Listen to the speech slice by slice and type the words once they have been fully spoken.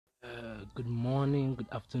Good morning, good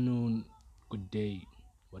afternoon, good day,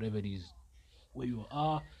 whatever it is, where you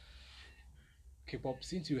are. K-pop,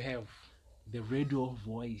 since you have the radio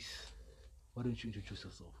voice, why don't you introduce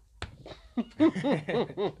yourself?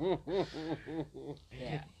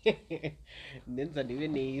 Yeah. Nenza niwe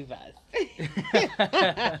nervous.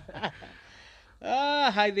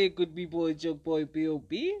 Hi there, good people. It's your boy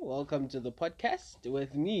B.O.B. Welcome to the podcast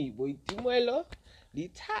with me, boy Timuelo,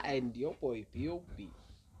 Lita, and your boy B.O.B.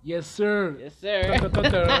 Yes, sir. Yes, sir.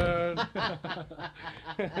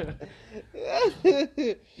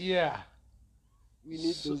 Yeah. We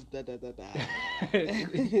need those da da da da.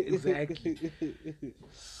 Exactly.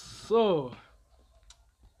 So,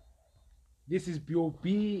 this is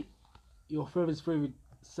B.O.B., your favorite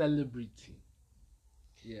celebrity.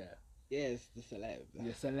 Yeah. Yes, the celeb.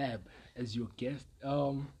 The celeb as your guest.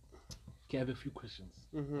 I have a few questions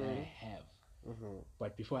that I have.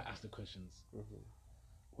 But before I ask the questions,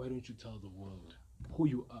 why don't you tell the world who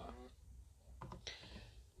you are?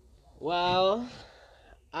 Well,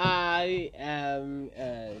 I am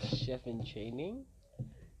a chef in training.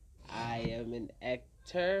 I am an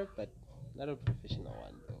actor, but not a professional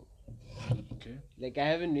one though. Okay. Like I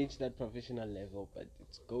haven't reached that professional level, but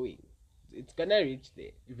it's going. It's gonna reach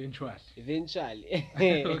there Eventually. eventually.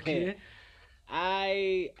 Okay.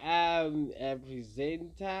 I am a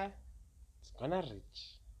presenter. It's gonna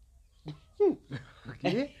reach.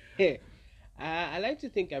 Okay. I like to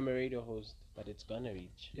think I'm a radio host, but it's gonna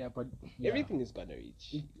reach. Yeah, but yeah. Everything is gonna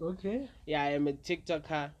reach. Okay. Yeah, I am a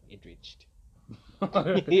TikToker. It reached.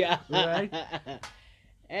 Yeah. Right.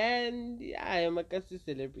 And yeah, I am a Kasi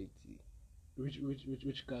celebrity. Which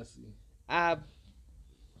Kasi?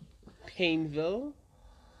 Painville.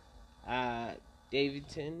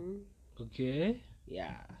 Davidson. Okay.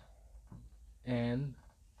 Yeah. And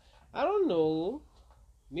I don't know.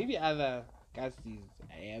 Maybe other Kasis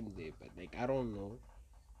I am there, but like I don't know.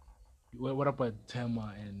 what about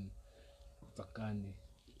Tema and Takani?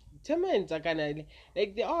 Tema and Takana,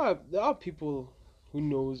 like there are people who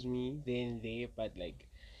knows me there and there, but like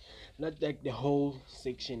not like the whole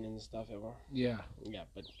section and stuff ever. Yeah. Yeah,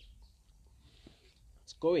 but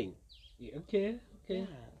it's going. Yeah, okay. Yeah.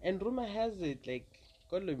 And rumor has it like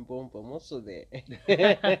Kolumbombo, I'm also there.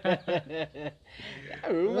 Yeah,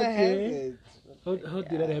 rumor has it. How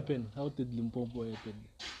did that happen? How did Limpopo happen?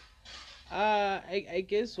 I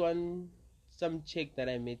guess some chick that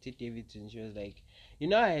I met at Davidson, she was like,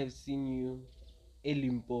 I have seen you in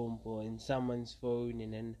Limpopo in someone's phone,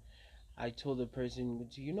 and then I told the person,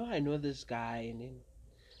 I know this guy, and then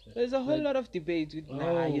there's a whole lot of debate with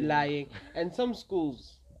nah, you're lying, and some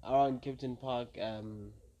schools around Captain Park,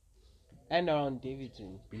 and around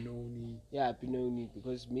Davidson. Benoni. Yeah, Benoni,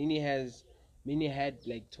 because many had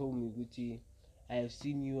like told me, Guti, I have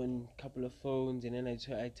seen you on a couple of phones, and then I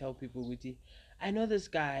tell people, Guti, I know this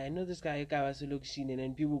guy, guy was a look seen, and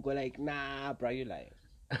then people go like, nah, bro, you lying.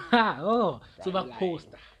 So back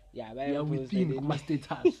poster. Yeah, within my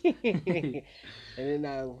status. And then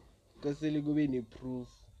now, because they go any proof.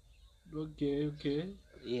 Okay.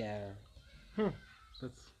 Yeah.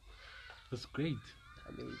 That's great.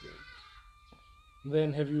 Amazing.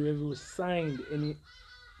 Then have you ever signed any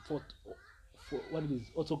photo for what it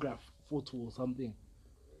is, autograph photo or something?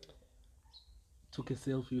 Took a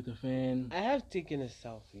selfie with a fan. I have taken a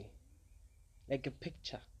selfie. Like a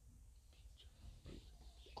picture.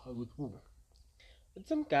 With who? With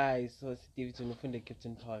some guys who was Davidson from the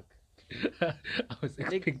Captain Park. I was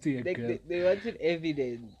expecting a girl. They wanted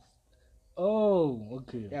evidence. Oh,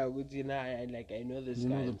 okay. Yeah, with I know this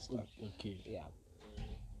guy and stuff. Okay. Yeah.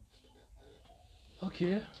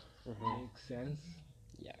 Okay. Makes sense.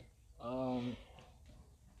 Yeah. Okay,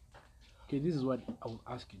 this is what I will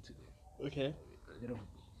ask you today. Okay. A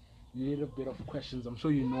little bit of questions. I'm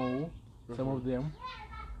sure you know some of them.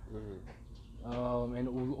 And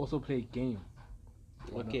we'll also play a game.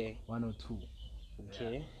 Okay. One or two.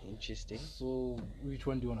 Okay. Interesting. So, which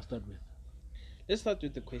one do you want to start with? Let's start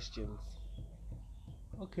with the questions.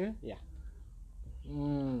 Okay. Yeah.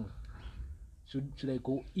 Should I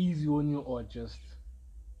go easy on you or just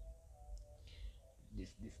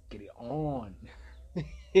this get it on?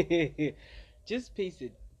 Just pace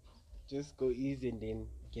it. Just go easy and then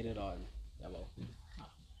get it on.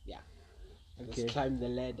 Yeah. Okay. Let's climb the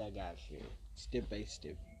ladder, guys. Step by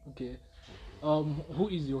step. Okay. Who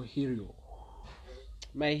is your hero?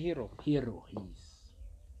 My hero. Hero, yes.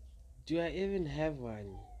 Do I even have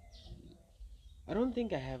one? I don't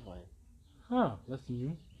think I have one. Huh, that's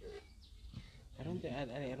new. I don't think I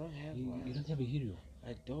don't have one. You don't have a hero?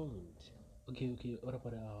 I don't. Okay. What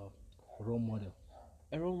about a role model?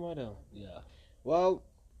 A role model? Yeah. Well,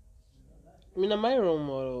 My role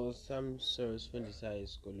model, some service Felisa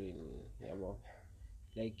is schooling, yeah, well,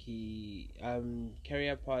 like he,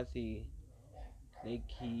 career path, like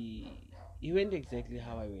he went exactly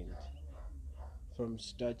how I went, from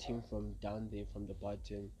starting from down there, from the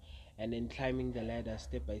bottom, and then climbing the ladder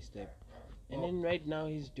step by step. And Oh, then right now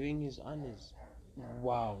he's doing his honors.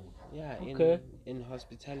 wow. Yeah, Okay. in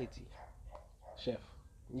hospitality. Chef.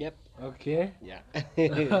 Yep. Okay. Yeah.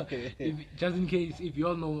 If just in case, if you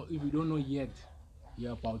don't know yet,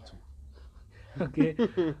 you're about to. Okay.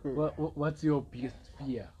 What's your biggest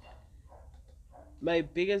fear? My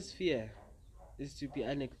biggest fear is to be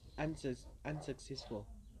unsuccessful.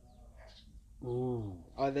 Oh.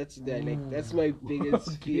 Oh, that's Ooh. my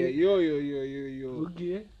biggest fear. Okay. Yo.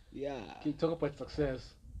 Okay. Yeah. Okay. Talk about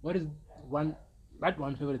success. What is one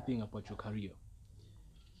one favorite thing about your career?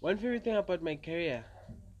 One favorite thing about my career.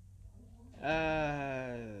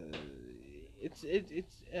 Uh, it's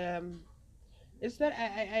that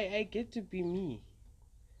I get to be me.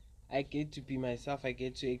 I get to be myself. I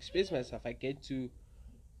get to express myself. I get to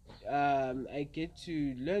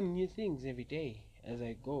learn new things every day as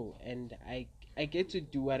I go, and I get to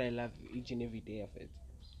do what I love each and every day of it.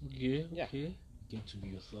 Okay. Yeah. Okay. Get to be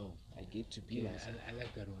yourself. I get to be Okay. myself. I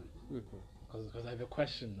like that one. Mhm. Because I have a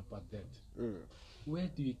question about that. Mm. Where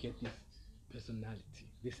do you get this personality,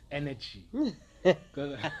 this energy? Mm.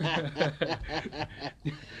 'Cause-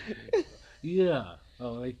 yeah.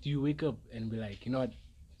 Oh, like, do you wake up and be like, you know what?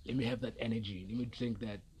 Let me have that energy. Let me drink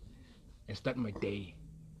that and start my day.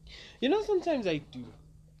 Sometimes I do.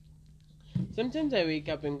 Sometimes I wake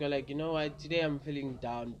up and go like, you know what? Today I'm feeling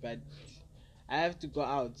down, but I have to go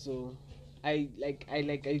out. So I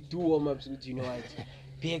do warm ups with, you know what?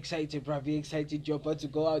 Be excited, bro. Be excited. You're about to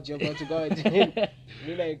go out. You're about to go out.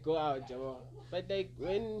 Then I go out, bro. But like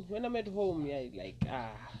when I'm at home, yeah,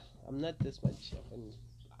 I'm not this much.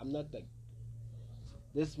 I'm not like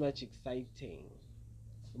this much exciting.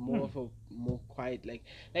 More of a more quiet. Like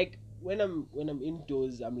when I'm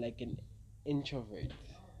indoors, I'm like an introvert.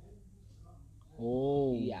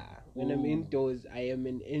 Oh. Yeah, when I'm indoors, I am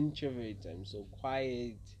an introvert. I'm so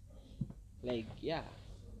quiet. Like, yeah,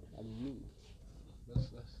 I'm me. That's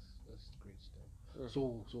great stuff.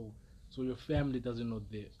 Mm. So your family doesn't know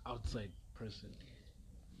the outside person.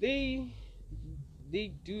 They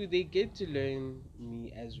they get to learn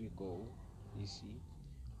me as we go. You see,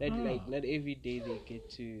 Ah. not every day they get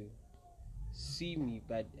to see me,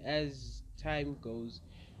 but as time goes,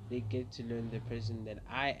 they get to learn the person that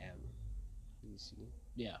I am. You see,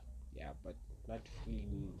 Yeah. yeah, but not fully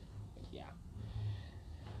me. But yeah,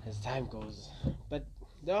 as time goes. But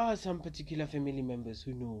there are some particular family members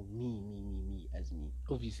who know me as me.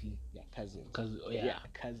 Obviously. Yeah, cousins. Because yeah,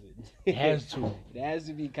 Cousins. it has to. It has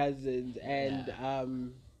to be cousins, and Yeah.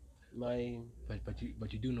 my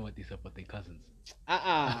But you do know what they say about their cousins.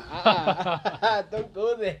 don't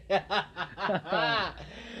go there.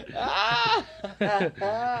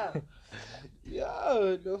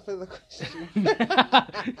 Yo, no further questions.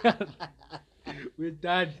 We're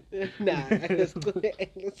done. Nah, let's go.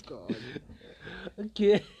 Let's go on.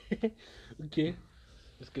 Okay. Okay.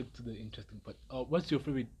 Let's get to the interesting part. What's your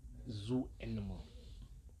favorite zoo animal?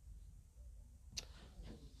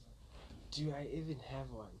 Do I even have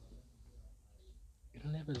one? You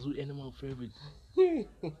don't have a zoo animal favorite.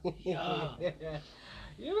 Yeah.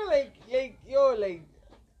 Like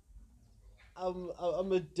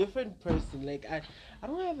I'm a different person. Like I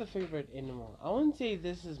don't have a favorite animal. I won't say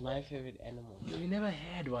this is my favorite animal. You never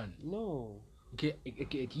had one. No. Okay,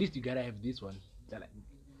 at least you gotta have this one. Like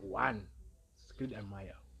one. Secret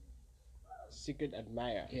admire. Secret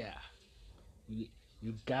admirer. Yeah. You,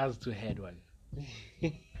 you guys to had one.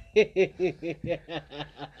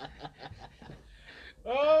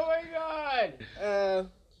 Oh my god. I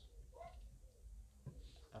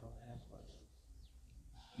don't have one.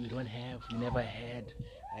 You don't have. You never had.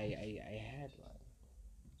 I had one.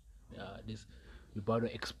 This. You're about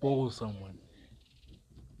to expose someone.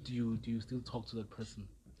 Do you still talk to that person?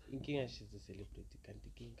 Inking she's a celebrity. Can't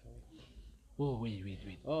think. Oh wait.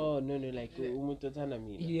 Oh no, like umuntu othanda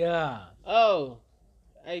mina. Yeah. Oh,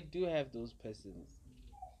 I do have those persons.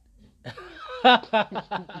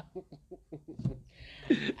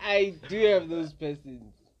 I do have those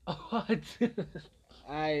persons. What?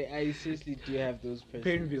 I seriously do have those persons.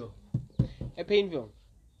 Painville. At Painville.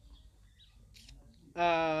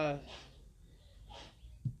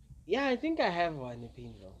 Yeah, I think I have one in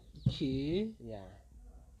Painville. Okay. Yeah.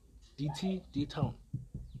 D Town.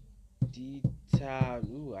 D Town.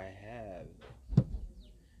 Ooh, I have.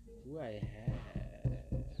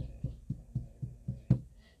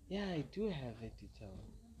 Yeah, I do have a D Town.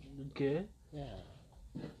 Okay. Yeah.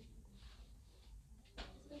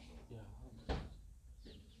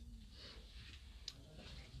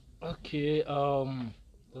 Okay,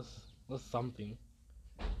 that's something.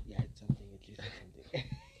 Yeah, it's something. At least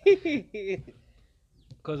it's something.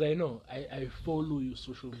 Because I follow your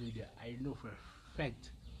social media. I know for a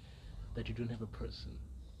fact that you don't have a person,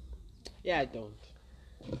 Yeah, I don't.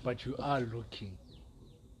 but you are looking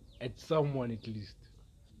at someone at least.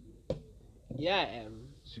 Yeah, I am.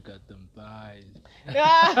 She got them thighs.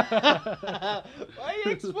 Why are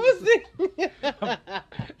you exposing?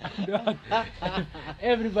 I'm not.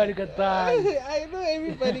 Everybody got thighs. I know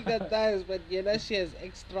everybody got thighs, but she has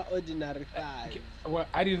extraordinary thighs. Well,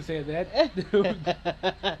 I didn't say that.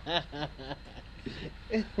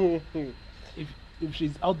 if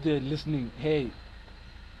she's out there listening, hey,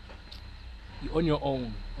 you're on your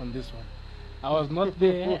own on this one. I was not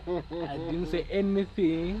there. I didn't say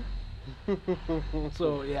anything.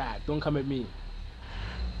 So yeah, don't come at me.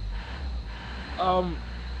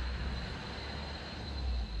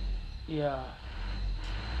 Yeah.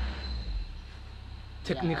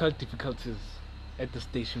 Technical difficulties at the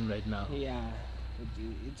station right now. Yeah,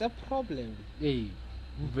 it's a problem. Hey,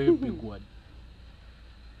 very big one.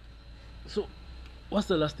 So, what's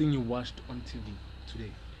the last thing you watched on TV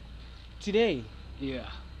today? Today, Yeah.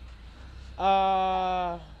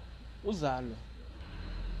 Uzalo.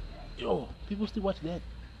 Yo, people still watch that.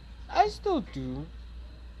 I still do,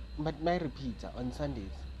 but my repeater on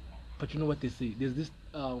Sundays. But you know what they say? There's this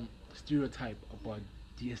stereotype about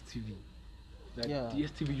DSTV that Yeah.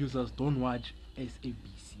 DSTV users don't watch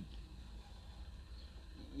SABC.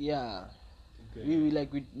 Yeah,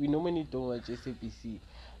 Okay. we normally don't watch SABC,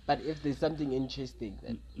 but if there's something interesting,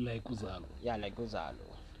 then Like Uzalo. yeah, like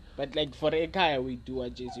Uzalo. But like for Ekaya, we do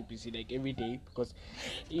watch SABC like every day because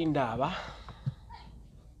Indaba.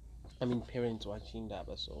 I mean, parents watch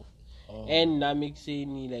Indaba, so. Oh. And I'm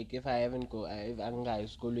saying like if I haven't if I'm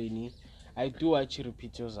guys school I do watch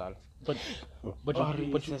repeat Uzalo. But But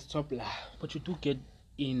you do get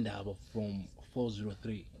Indaba from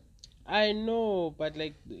 403. I know, but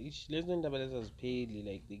like listen to us paid,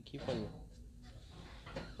 like they keep on.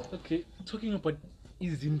 Okay, talking about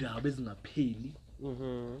izindaba ezingapheli.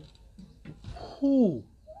 Mm-hmm. Who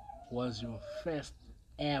was your first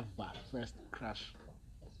crush?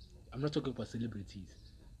 I'm not talking about celebrities.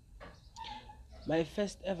 My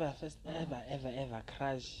first ever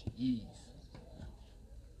crush. Yes.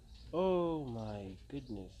 Oh my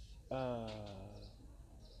goodness.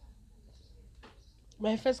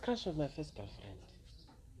 My first crush was my first girlfriend.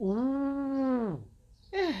 Ooh.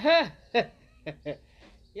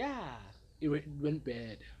 Yeah. It went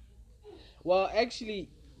bad. Well, actually,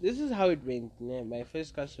 this is how it went. Yeah, my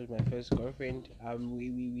first crush was my first girlfriend.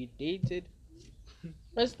 We dated.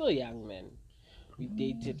 I was still young, man. We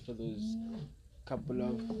dated for those couple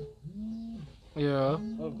of. Yeah.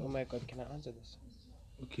 Oh my God! Can I answer this?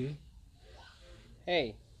 Okay.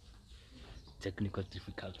 Hey. Technical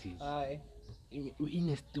difficulties. Hi. We're in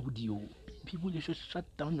a studio. People, you should shut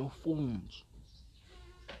down your phones.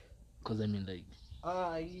 Because I mean, like,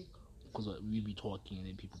 because we be talking and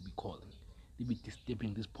then people be calling. They be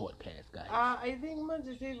disturbing this podcast, guys. I think man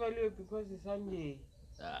to say value because it's Sunday.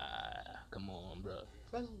 Come on, bro.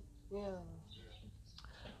 Yeah.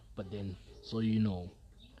 But then, so you know,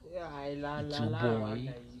 Yeah, it's your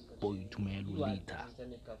boy Tumelu Lita.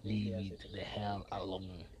 Leave it the hell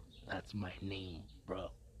alone. That's my name,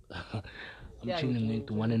 bro. I'm tuning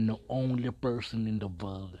into one and the only person in the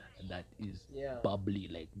world that is bubbly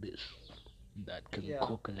like this, that can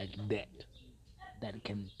cook like that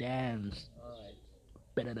can dance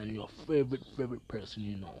better than your favorite person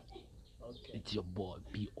you know. Okay. It's your boy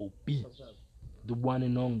B.O.B. The one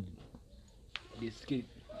and only. Biscuit.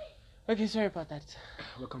 Okay, sorry about that.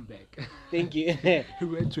 Welcome back. Thank you. We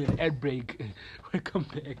went to an ad break. Welcome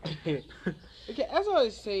back. Okay, as I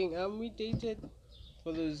was saying, we dated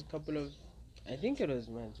for those couple of, I think it was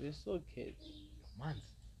months. We're still kids.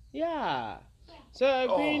 Months? Yeah. So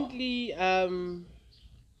apparently,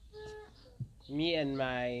 me and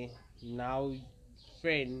my now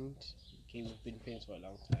friend, okay, we've been friends for a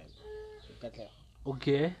long time.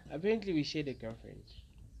 Okay. Apparently, we shared a girlfriend.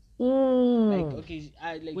 Ooh. Like, okay,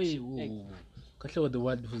 wait. Kahle was the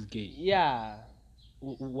one who's gay. Yeah.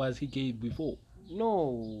 Was he gay before?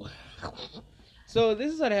 No. So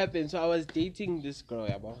this is what happened. So I was dating this girl,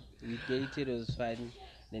 we dated, it was fun.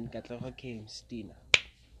 Then Katlaho came Stina.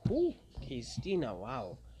 Ooh. Okay, Stina,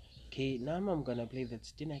 wow. Okay, now I'm gonna play that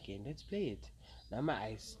Stina game. Let's play it. Now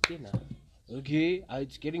I Stina. Okay,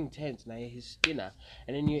 it's getting tense. Now he's Stina.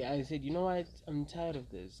 And then I said, you know what? I'm tired of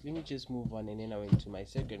this. Let me just move on. And then I went to my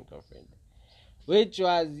second girlfriend. Which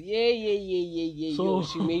was, So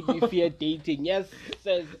she made me fear dating. Yes,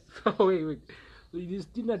 sis. So wait. So you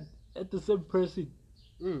still not at the same person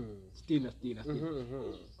Stina.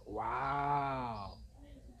 Wow.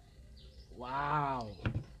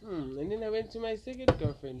 And then I went to my second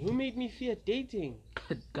girlfriend, who made me fear dating.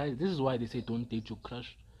 Guys, this is why they say don't date your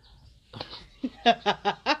crush.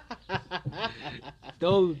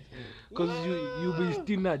 Don't, because you'll be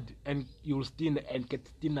stinnered and you'll stin and get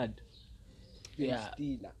stinnered. Yeah.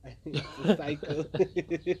 Stina. It's a cycle.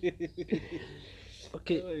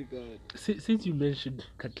 Okay. Oh my god. Since you mentioned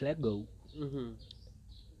Katlago, Mm-hmm.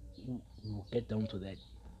 we'll get down to that.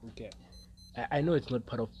 Okay. I know it's not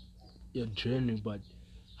part of your journey, but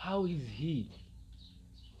how is he?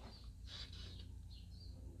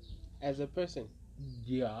 As a person,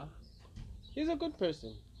 Yeah. he's a good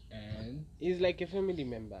person. And He's like a family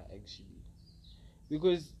member actually.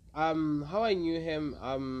 Because how I knew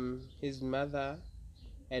him, his mother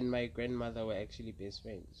and my grandmother were actually best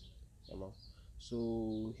friends. You know?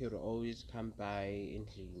 So he would always come by in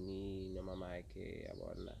me, no mama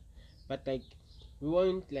yabona. But like we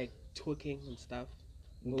weren't like talking and stuff.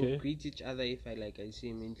 We'll okay. greet each other if I see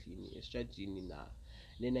him in strategy now.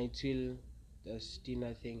 Then until the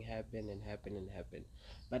Stina thing happened.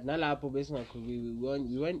 But nalapo we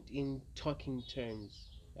weren't in talking terms.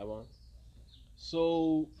 Yabo.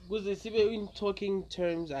 So because we were in talking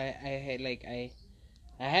terms, I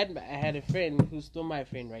had a friend who's still my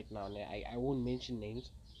friend right now. I won't mention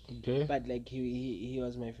names, Okay. but like he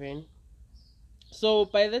was my friend. So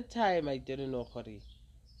by that time I didn't know Khori.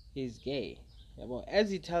 He's gay. Yeah, well, as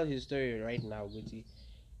he tells his story right now, Guti,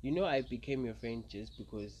 you know I became your friend just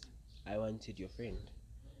because I wanted your friend.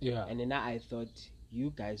 Yeah. And then I thought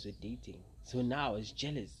you guys were dating. So now I was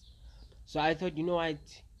jealous. So I thought, you know what?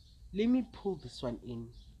 Let me pull this one in.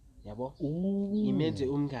 Yeah, well, he made the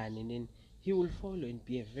umgan and then he will follow and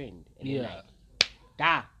be a friend. And Yeah.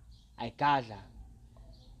 I gaza.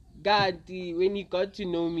 God, when he got to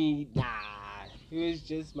know me, he was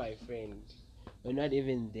just my friend. We're not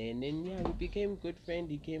even there. And then we became good friends.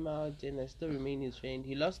 He came out and I still remain his friend.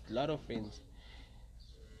 He lost a lot of friends.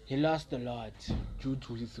 He lost a lot. Due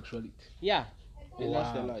to his sexuality. Yeah. He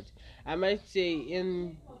lost a Wow. lot. I might say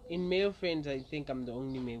in male friends I think I'm the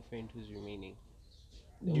only male friend who's remaining.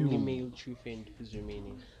 The only male true friend who's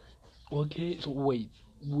remaining. Okay, so wait,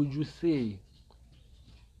 would you say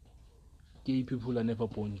gay people are never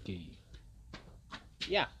born gay?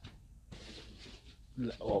 Yeah.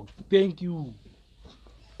 Oh, thank you.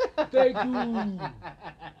 Thank you.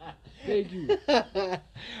 Thank you.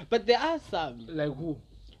 But there are some. Like who?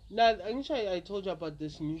 Now, I'm sure I told you about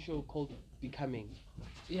this new show called Becoming.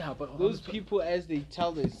 Yeah, but Those people, as they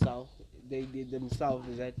tell themselves, they themselves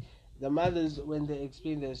is that the mothers, when they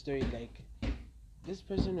explain their story, like this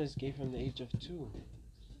person was gay from the age of 2.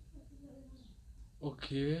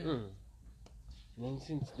 Okay. And then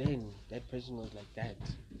since then, that person was like that.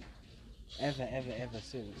 Ever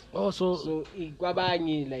since. Oh, So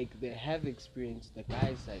Igwabani, like they have experienced the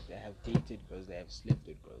guys like they have dated girls, they have slept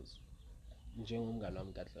with girls.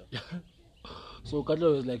 so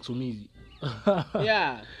Katla was like Sumizi.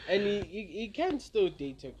 Yeah, and he can still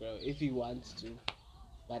date a girl if he wants to.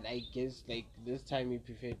 But I guess like this time he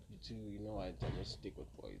preferred to, you know what, I'm gonna stick with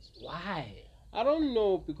boys. Why? I don't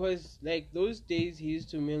know, because like those days he used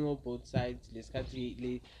to mingle both sides.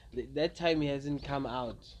 That time he hasn't come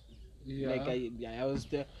out. Yeah.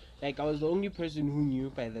 Like I was the only person who knew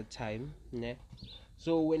by the time. Né?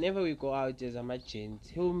 So whenever we go out as a gent,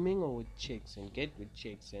 he'll mingle with chicks and get with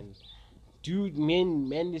chicks and do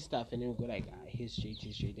manly stuff, and then we go like, he's straight.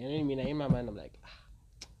 You know what I mean? In my mind I'm like,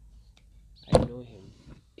 I know him.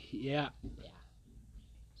 Yeah.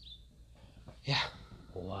 Yeah.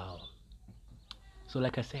 Wow. So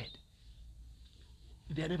like I said,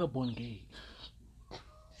 they're never born gay.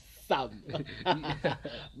 Some.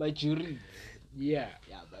 Majority. Yeah.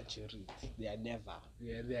 Yeah, majority. They are never.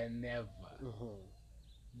 Yeah, they're never.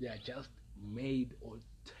 They are just made or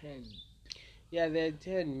turned. Yeah, they're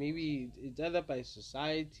 10. Maybe it's either by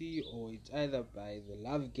society or it's either by the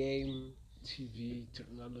love game, TV,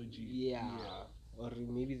 technology. Yeah. Or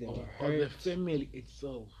maybe they were Or the hurt. family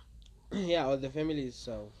itself. Yeah, or the family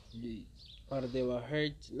itself. Yeah. Or they were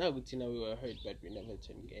hurt. Now we were hurt, but we never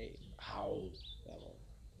turned gay. How?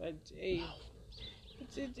 But hey,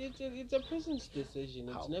 it's a person's decision.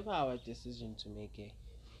 It's never our decision to make it.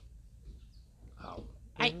 How?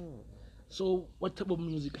 So, what type of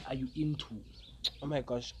music are you into? Oh my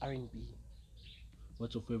gosh, R&B.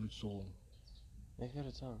 What's your favorite song? My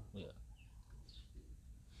favorite song. Yeah.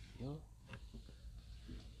 Yo.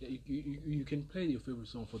 Yeah, you can play your favorite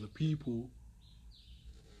song for the people.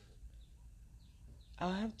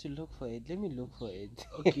 I'll have to look for it. Let me look for it.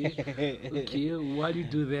 Okay. Okay. While you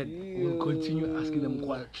do that, we'll continue asking them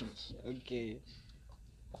questions. Okay.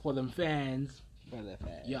 for them fans, For the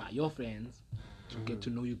fact. yeah, your fans, to get to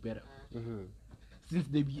know you better. Mm-hmm. Since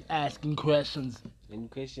they be asking questions, And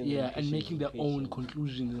questions. yeah, and making their own questions.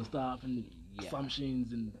 conclusions and stuff and Yeah.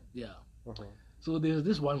 assumptions and yeah. Uh-huh. So there's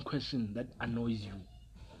this one question that annoys you.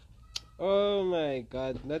 Oh my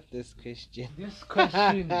God! Not this question. This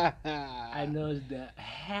question annoys the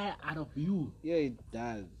hair out of you. Yeah, it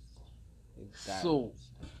does. It does. So,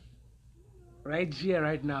 right here,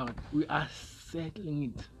 right now, we are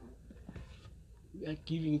settling it. We are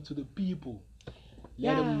giving it to the people. Let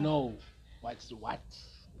Yeah. them know what's what.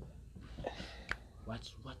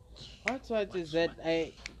 What's what. What is that?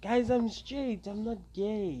 Guys, I'm straight. I'm not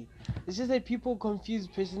gay. It's just that people confuse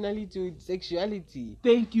personality with sexuality.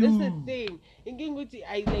 Thank you. That's the thing. In Genguti,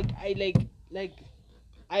 I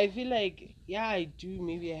feel like, yeah, I do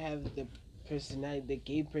maybe have the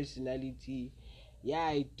gay personality. Yeah,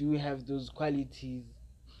 I do have those qualities,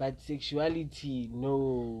 but sexuality,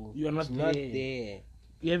 no, You're not it's not there. there.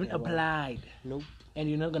 You haven't Yeah, well. applied. Nope. And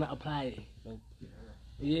you're not gonna apply. Nope.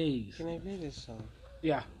 Yes. Can I play this song?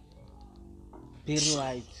 Yeah. Barry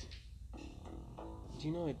White. Do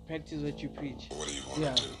you know it? Practice what you preach. What do you want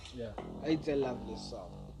Yeah. to do? Yeah. I love this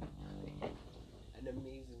song. An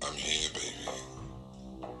amazing I'm song. here, baby.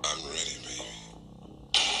 I'm ready, baby.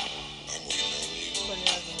 I'm waiting on you. Somebody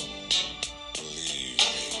has a home. Believe me.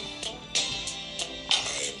 I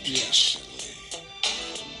am patiently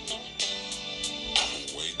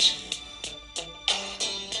waiting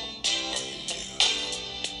on you.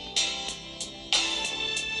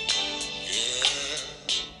 Yeah.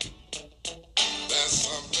 There's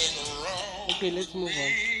something wrong. Okay, let's move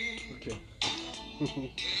on. Okay.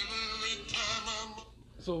 Every time I'm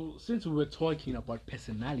So since we were talking about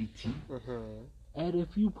personality, Uh-huh. I had a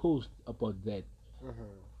few posts about that. Uh-huh.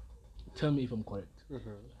 Tell me if I'm correct.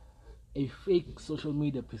 Uh-huh. A fake social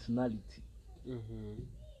media personality. Mm-hmm.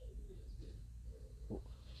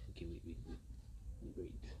 Okay, wait.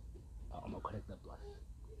 I'm gonna correct that one.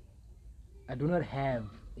 I do not have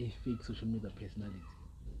a fake social media personality.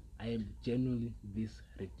 I am genuinely this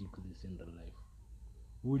ridiculous in real life.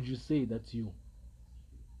 Would you say that's you?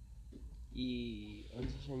 On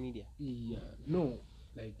social media. Yeah. No.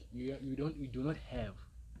 Like you do not have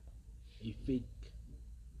a fake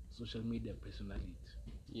social media personality.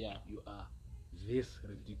 Yeah. You are this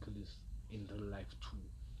ridiculous in real life too.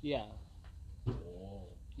 Yeah. Oh.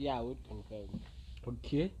 Yeah, I would confirm.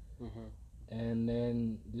 Okay. Mm-hmm. And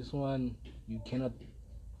then this one, you cannot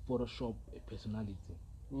Photoshop a personality.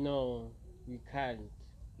 No, you can't.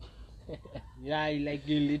 Yeah, like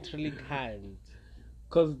you literally can't.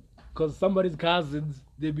 Cause somebody's cousins,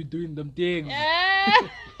 they be doing them things.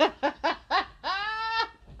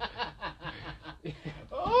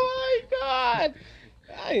 Oh my God!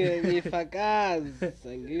 I give a cars.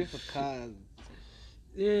 I give a cars.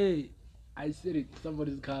 Hey, I said it.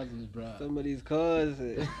 Somebody's cousins, bruh. Somebody's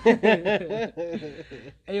cousin.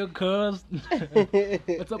 Hey, yo, cuz.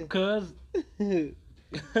 What's up, cuz?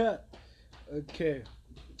 Okay.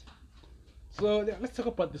 So let's talk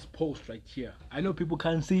about this post right here. I know people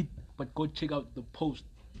can't see it, but go check out the post.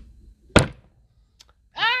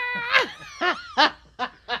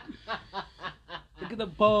 Look at the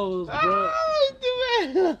post, bro.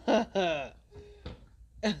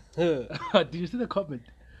 Did you see the comment?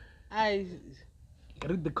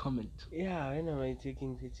 Read the comment. Yeah, when am I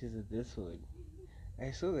taking pictures of this one?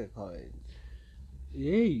 I saw the comment.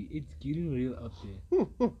 Hey, it's getting real out there.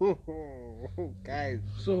 Guys.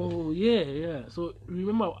 So yeah. So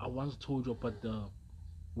remember, I once told you about the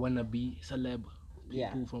wannabe celeb people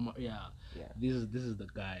Yeah. from Yeah. This is the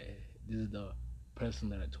guy. This is the person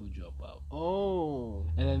that I told you about. Oh.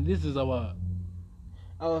 And then this is our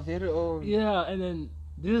Our very own. yeah. And then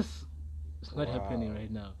this is not Wow. happening right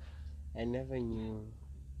now. I never knew.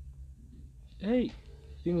 Hey,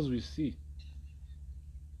 things we see.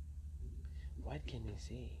 What can we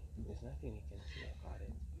say? There's nothing we can say about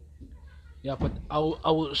it. Yeah, but I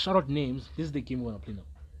will shout out names. This is the game we're gonna play now.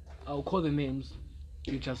 I'll call the names.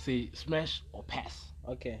 You just say smash or pass.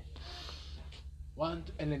 Okay. One,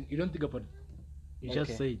 and then you don't think about it. You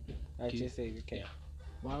just Okay. say it. I Okay. just say, okay. Yeah.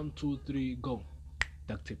 1, 2, 3, go.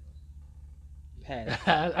 Duct tape. Pass.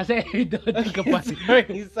 I say don't think about it.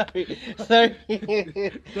 sorry.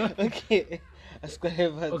 Okay.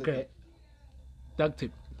 Okay. Duct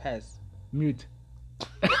tape. Pass. Mute.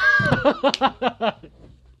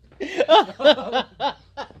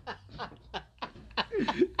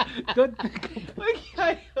 Don't think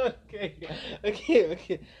about Okay.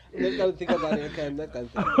 I'm not gonna think about it. Okay, I'm not gonna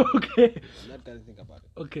think about it. Okay. I'm not gonna think about it.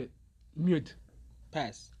 Okay. Mute.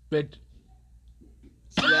 Pass. Bed.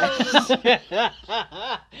 Smash. Oh,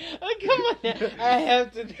 come on. I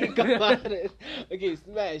have to think about it. Okay,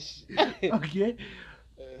 smash. Okay.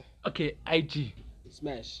 Okay, IG.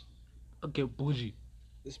 Smash. Okay, bougie.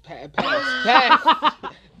 It's pass.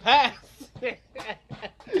 Pass.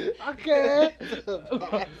 Okay.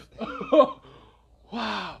 Pass.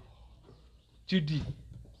 Wow. GD.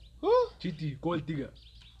 Who? GD. Gold digger.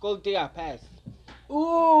 Gold digger, pass.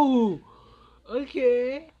 Ooh.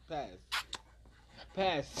 Okay. Pass.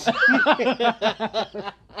 Pass.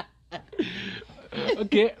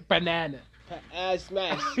 Okay, banana.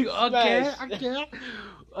 Smash. Okay, Smash. okay.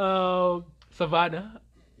 Savannah.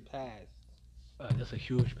 Pass. That's a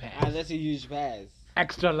huge pass. That's a huge pass.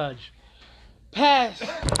 Extra large. Pass.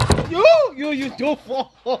 You don't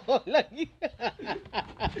fall. Like,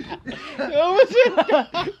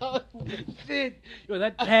 Shit. Yo,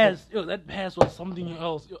 that pass. Yo, that pass was something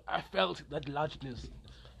else. Yo, I felt that largeness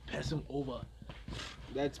passing over.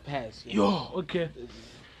 That's pass. Yo, okay.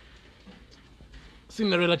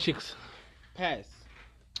 Cinderella chicks. Pass.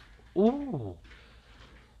 Ooh.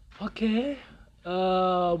 Okay.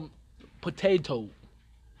 Potato.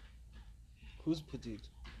 Who's potato?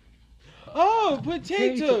 Oh,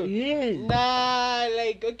 potato. Yeah. Nah,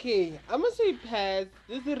 like, okay. I'm gonna say pass.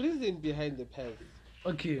 There's a reason behind the pass.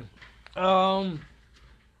 Okay.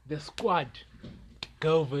 The squad.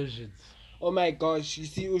 Girl versions. Oh my gosh, you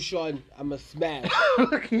see Ushan, I'm a smash.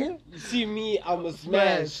 Okay. You see me, I'm a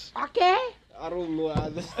smash. Okay. I don't know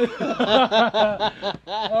others.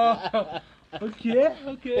 Okay.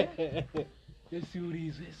 Let's see what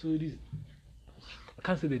it is. I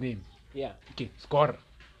can't say the name. Yeah. Okay, Scorer.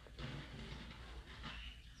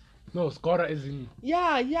 No, Scorer is in.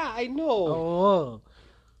 Yeah, I know. Oh.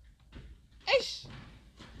 Ish.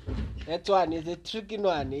 That one is a tricky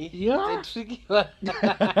one, eh? Yeah. It's a tricky one.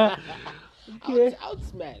 Okay. Out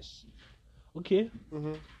smash. Okay.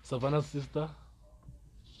 Mm-hmm. Savannah's sister.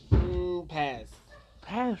 Pass.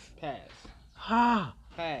 Pass. Pass.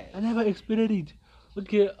 I never experienced it.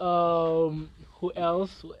 Okay. Who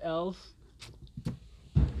else?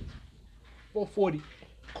 440.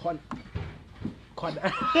 Con.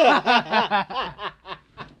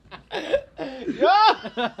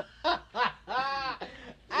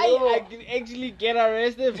 I can actually get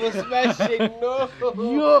arrested for smashing. No.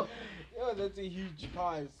 Yo. Yo, that's a huge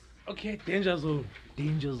pass. Okay, danger zone.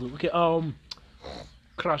 Okay,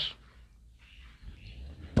 crush.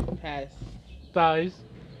 Pass. Thighs.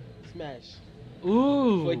 Smash.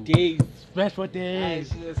 Ooh. For days. Smash for I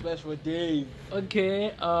days. should smash for days.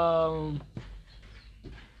 Okay,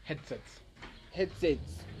 headsets.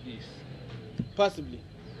 Headsets. Yes. Possibly.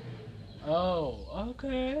 Oh,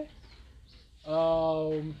 okay.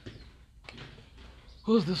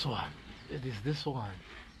 Who's this one? It is this one.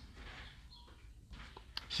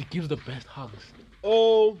 She gives the best hugs.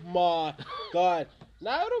 Oh my god.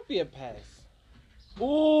 Now it'll be a pass.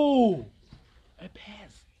 Oh, a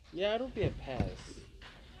pass. Yeah, it'll be a pass.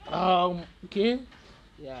 Okay.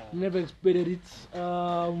 Yeah. Never experienced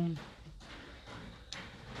it.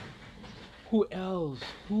 Who else?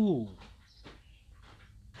 Who?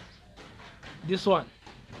 This one.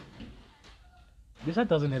 This one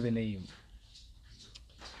doesn't have a name.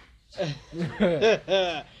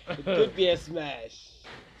 It could be a smash.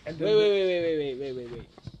 And Wait.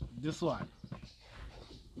 This one.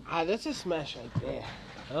 That's a smash right there.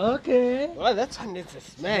 Okay. Well, that's one that's a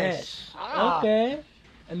smash. Okay.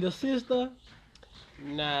 And the sister.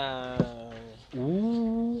 Nah.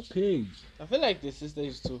 Okay. I feel like the sister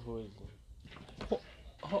is too holy.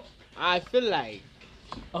 Oh. I feel like.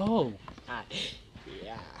 Oh.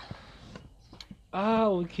 Yeah.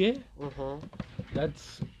 Okay. Mm-hmm.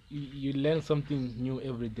 That's you learn something new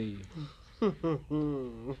every day.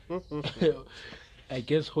 I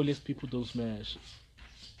guess holiest people don't smash.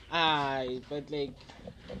 But like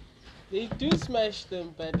they do smash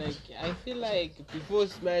them, but like I feel like before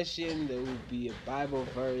smashing there will be a Bible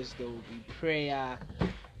verse, there will be prayer,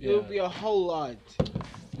 there will be a whole lot.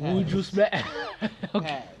 Would you smash?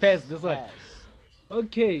 Okay, pass this one. Pass.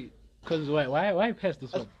 Okay, cause why pass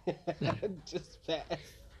this one? Just pass.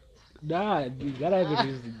 Nah, you gotta have a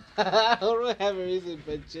reason. I don't have a reason,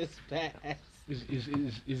 but just pass. Is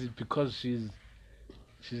it because she's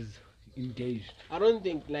engaged? I don't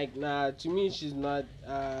think to me she's not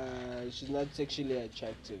sexually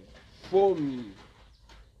attractive. For me.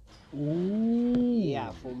 Ooh.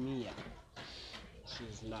 Yeah, for me, yeah.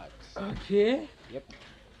 She's not. Okay. Yep.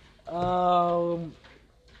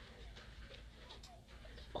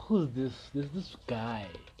 Who's this? There's this guy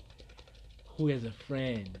who has a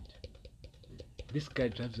friend. This guy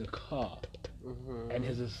drives a car Mm-hmm. and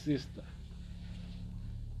has a sister.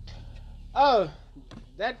 Oh,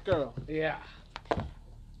 That girl. Yeah.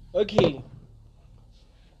 Okay.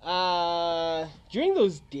 During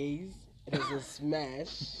those days, it was a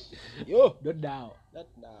smash. Yo, No doubt. not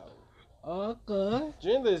now. Okay.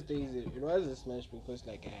 During those days, it was a smash because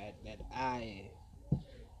like I had that eye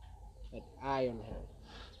on her.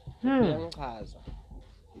 Young Kaza.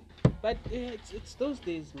 But it's those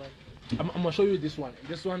days, man. I'm gonna show you this one.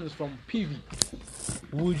 This one is from PV.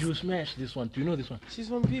 Would you smash this one? Do you know this one? She's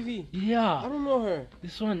from PV. I Yeah. don't know her.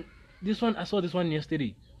 This one. I saw this one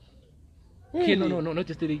yesterday. Really? Okay, no, not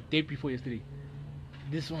yesterday. Day before yesterday.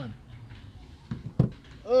 This one.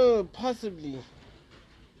 Oh, possibly.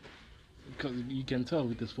 Because you can tell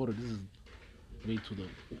with this photo, this is way too low.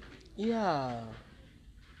 Yeah.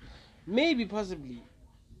 Maybe, possibly.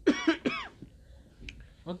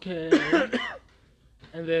 Okay.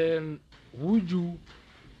 And then, would you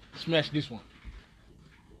smash this one?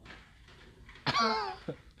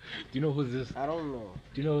 Do you know who's this? I don't know.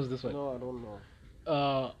 Do you know who's this one? No, I don't know.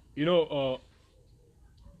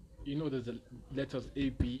 You know there's the letters A,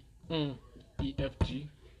 B, E, F, G,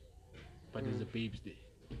 but there's a babes there.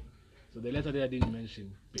 So the letter there I didn't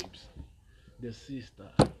mention babes. The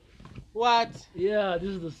sister. What? Yeah, this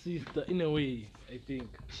is the sister in a way, I think.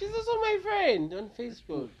 She's also my friend on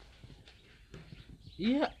Facebook.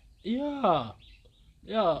 Yeah.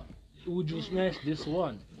 Would you smash this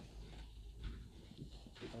one?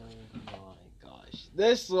 Oh my gosh.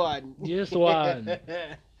 This one. This one.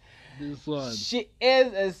 This one. She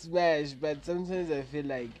is a smash, but sometimes I feel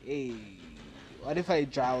like, hey, what if I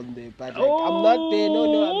drown there? But like, I'm not there.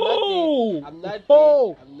 No, I'm not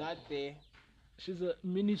there. I'm not there. She's a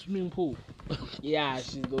mini swimming pool. Yeah,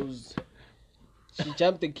 she goes. She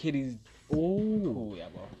jumped the kiddies. Oh, Yeah,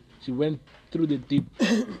 bro. she went through the deep.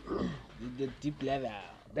 The deep level.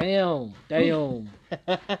 Damn. Damn.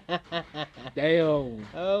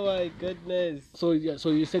 Oh my goodness. So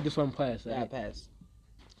you said this one passed, Yeah, right? pass.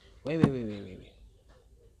 Wait.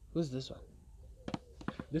 Who's this one?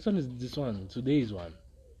 This one is this one. Today's one.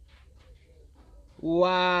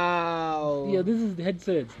 Wow. Yeah, this is the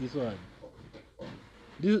headsets. This one.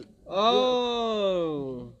 This.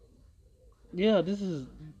 Oh. Yeah, this is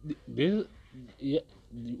this. Yeah.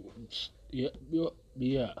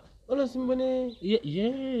 Hola, Simbone. Yeah.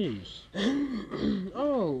 Yes.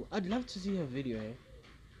 Oh, I'd love to see her video.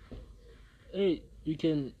 Hey, you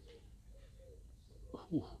can.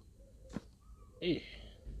 Ooh. Hey.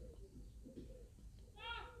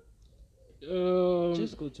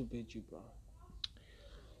 Just go to Beju, bro.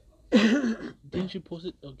 Didn't you post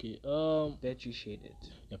it? Okay. Bet you shared it.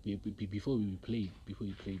 Yeah. Before you played.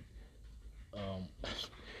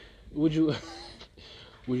 Would you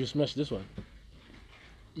smash this one?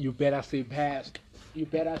 You better say pass.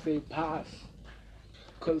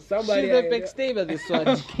 Cause somebody. She's a big stabber, this one.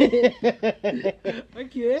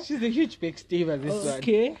 Okay. She's a huge big stabber, this one.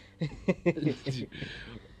 Okay.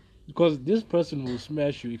 Because this person will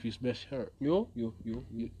smash you if you smash her. You You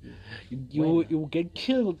will get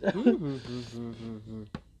killed. I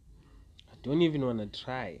don't even want to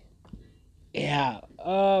try. Yeah.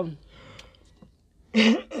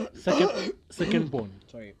 Second born.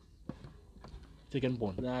 Sorry. Second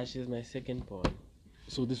born. Nah, she's my second born.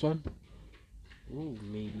 So this one? Ooh,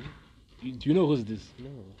 maybe. Do you know who's this? No.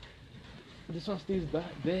 This one stays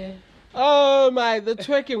back there. Oh my, the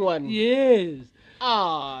twerking one. Yes.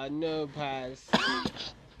 Ah, no, pass.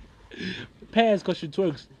 Pass because she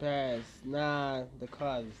twerks. Pass. Nah, the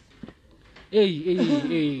cars.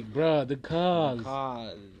 Hey, bruh, the cars.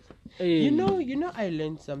 Cars. Hey. You know, I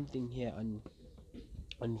learned something here on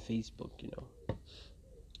Facebook. You know,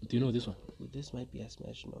 Do you know this one? this might be a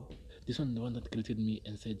smash. No. This one, the one that greeted me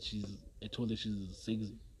and said I told her she's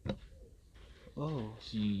sexy. Oh.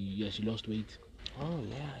 She lost weight. Oh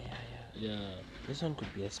yeah. Yeah. This one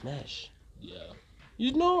could be a smash. Yeah.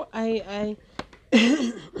 You know, I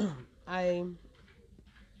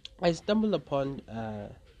I stumbled upon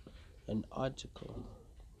an article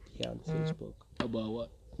here on Facebook. About what?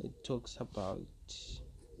 It talks about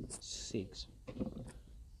sex.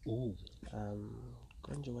 Ooh.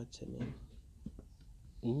 Konjo, what's her name?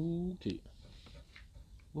 Okay.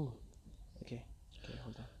 Ooh. Okay,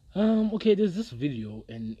 hold on. Okay, there's this video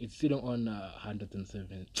and it's sitting on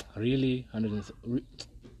 107. Really? 107?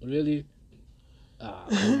 Really? Come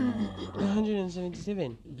on,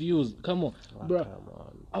 177 views. Come on, bro. Come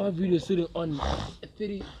on. Our video is sitting on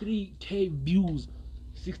 33k views,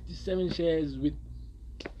 67 shares with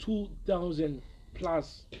 2,000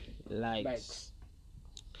 plus likes.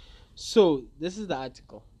 So this is the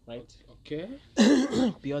article, right? Okay.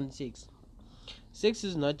 Beyond sex. Sex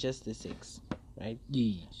is not just the sex, right?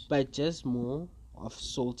 Yes. But just more of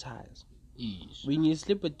soul ties. Yes. When you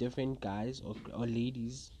sleep with different guys or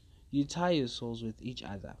ladies, you tie your souls with each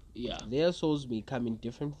other. Yeah. Their souls may come in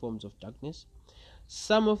different forms of darkness.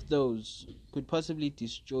 Some of those could possibly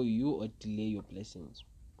destroy you or delay your blessings.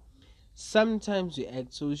 Sometimes we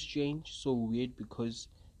act so strange, so weird because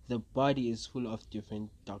the body is full of different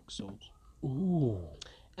dark souls. Ooh.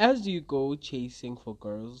 As you go chasing for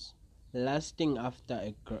girls, lusting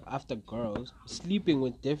after girls, sleeping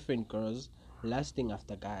with different girls, lusting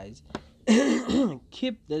after guys,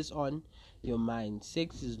 keep this on your mind.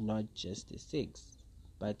 Sex is not just a sex,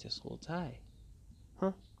 but a soul tie.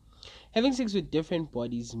 Having sex with different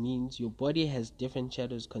bodies means your body has different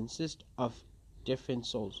shadows consist of different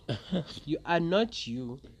souls. You are not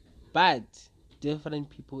you, but different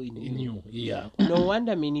people in In you. Yeah. No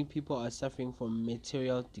wonder many people are suffering from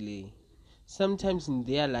material delay. Sometimes in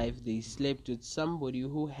their life, they slept with somebody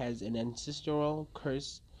who has an ancestral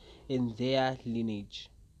curse in their lineage.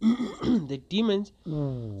 The demon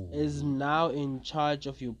is now in charge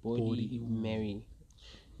of your body, Mary.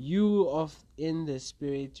 You of in the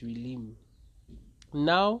spirit realm.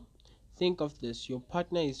 Now, think of this: your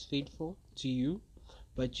partner is faithful to you,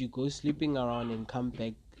 but you go sleeping around and come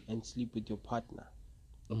back and sleep with your partner.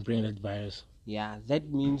 I'm bringing that virus. Yeah,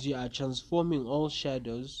 that means you are transforming all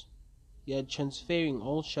shadows. You are transferring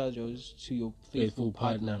all shadows to your faithful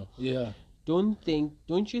partner. Yeah.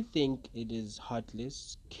 Don't you think it is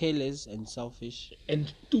heartless, careless, and selfish?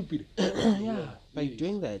 And stupid. Yeah, by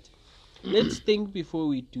doing that. Let's think before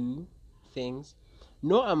we do things.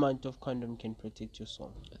 No amount of condom can protect your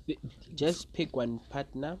soul. Just pick one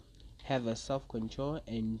partner, have a self-control,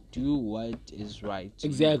 and do what is right.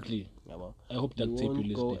 Exactly. Yeah, well, I hope you that tape you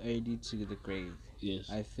won't go listening. early to the grave. Yes.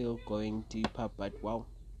 I feel going deeper, but wow,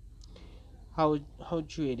 how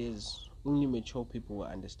true it is. Only mature people will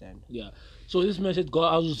understand. Yeah. So this message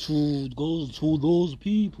goes to those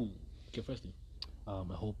people. Okay, first thing. I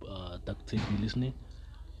hope that tape you listening.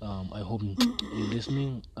 I hope you're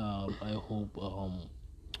listening. I hope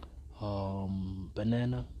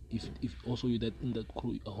Banana. If also you that in that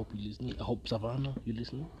crew, I hope you're listening. I hope Savannah, you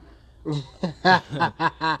listening.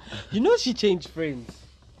 You know she changed friends.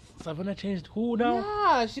 Savannah changed who now?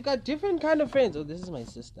 Yeah, she got different kind of friends. Oh, this is my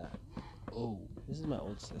sister. Oh. This is my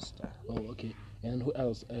old sister. Oh, okay. And who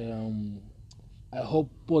else? I hope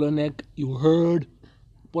Polonek, you heard.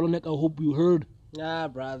 Polonek, I hope you heard. Nah,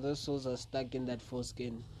 bruh, those souls are stuck in that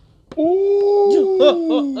foreskin.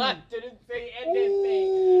 Ooh. I didn't say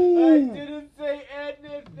anything. I didn't say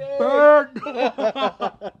anything. Bird.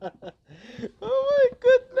 Oh my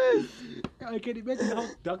goodness. I can imagine how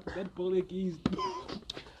dark that Polonek is.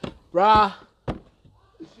 Bruh,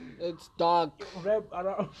 it's dark. Wrap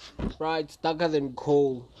around. Bruh, it's darker than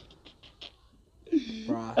coal.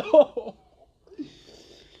 Bruh.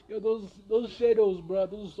 Yo, those shadows, bro.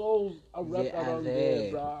 Those souls are wrapped They are around there.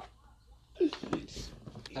 there, bro.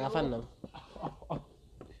 Nakafan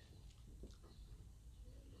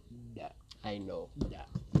Yeah, I know. Yeah.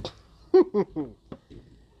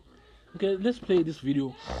 Okay, let's play this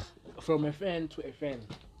video from a fan to a fan.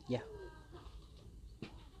 Yeah.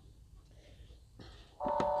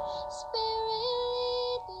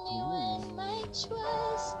 Spirit, lead me when my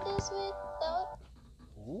trust is without.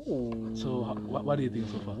 Ooh. So, what do you think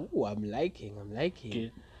so far? Ooh, I'm liking.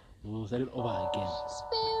 Okay, we'll start it over again.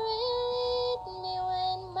 Spirit, lead me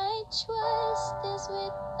when my trust is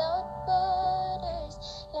without borders.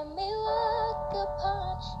 Let me walk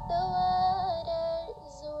upon the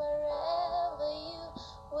waters wherever you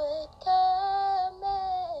would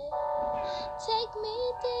command. Take me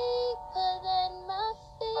deeper than my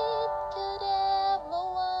feet could ever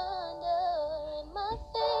wander, and my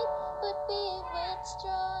faith would be with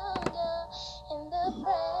stronger in the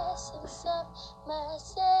presence of my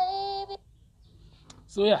Savior.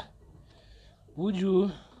 So yeah, would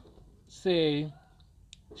you say?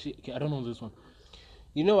 Okay, I don't know this one.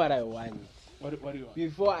 You know what I want? What do you want?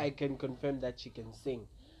 Before I can confirm that she can sing,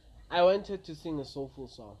 I want her to sing a soulful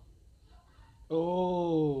song.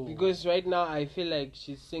 Oh, Because right now I feel like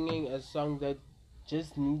she's singing a song that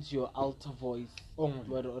just needs your alto voice. Oh.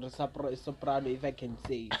 Or a soprano, if I can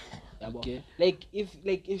say. Okay. Like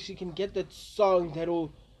if she can get that song that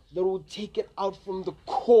will take it out from the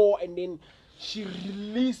core and then she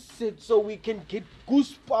release it so we can get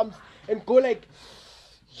goosebumps and go like,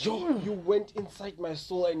 yo, you went inside my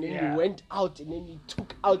soul and then Yeah. you went out and then you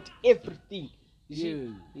took out everything. You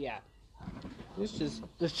see? Yeah. Yeah.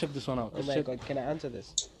 Let's check this one out. Oh Let's my check. god, can I answer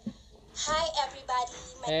this? Hi everybody.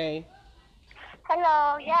 Hey.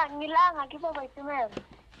 Hello, yeah, ngilanga kipo baitumela.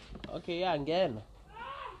 Okay, yeah, ngena.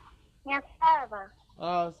 Ngiyasaba.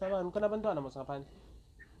 Ah, sabani, khona abantwana masingaphandle.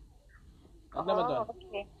 Akunabantwana.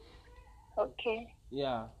 Okay. Okay.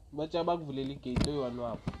 Yeah. But you're back Vuleli Gate, do you want to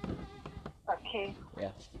know? Okay.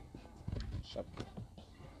 Yeah. Sharp.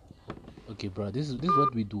 Okay, bro. This is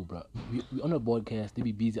what we do, bro. We on a podcast. They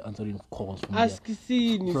be busy answering calls from Ask their,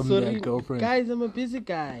 Sini, from sorry. their girlfriend. Guys, I'm a busy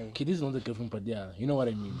guy. Okay, this is not the girlfriend, but yeah, you know what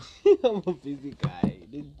I mean. I'm a busy guy.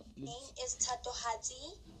 name is Tato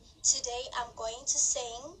Hadi. Today I'm going to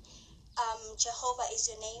sing Jehovah is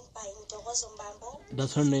Your Name by Ndogo Zombambo.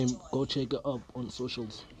 That's her name. Go check her up on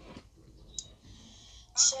socials.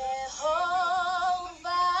 Jehovah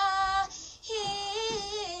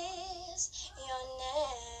is your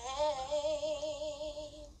name.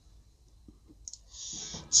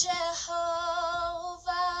 Jehovah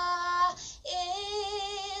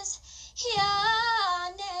is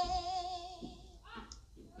your name.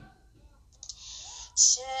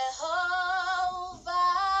 Jehovah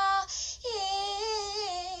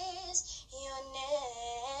is your name.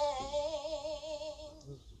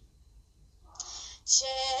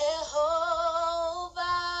 Jehovah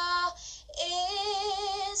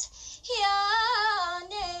is your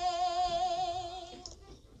name.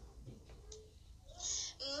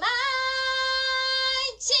 Mighty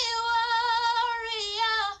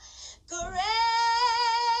warrior, great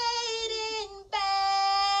in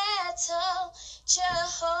battle,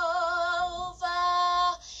 Jehovah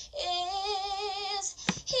is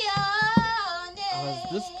your name. I was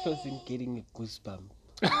this close in getting a goosebump.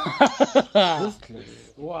 This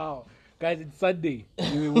close. Wow, guys, it's Sunday.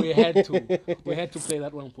 We had to play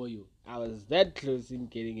that one for you. I was that close in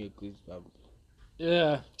getting a goosebump.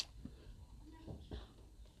 Yeah.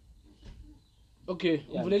 Okay.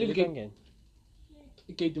 Yeah, Mvuleni click Kate. again.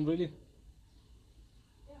 Kate, Mvuleni.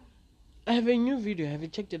 I have a new video. Have you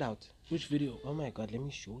checked it out? Which video? Oh my god, let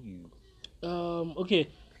me show you. Okay.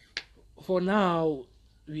 For now,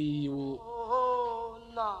 we will.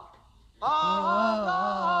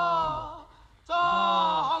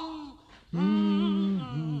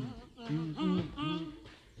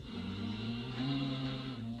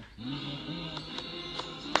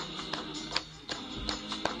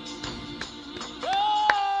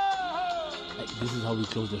 This is how we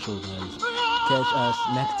close the show, guys. Catch us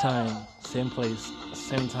next time, same place,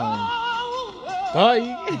 same time.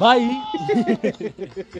 Bye. Bye.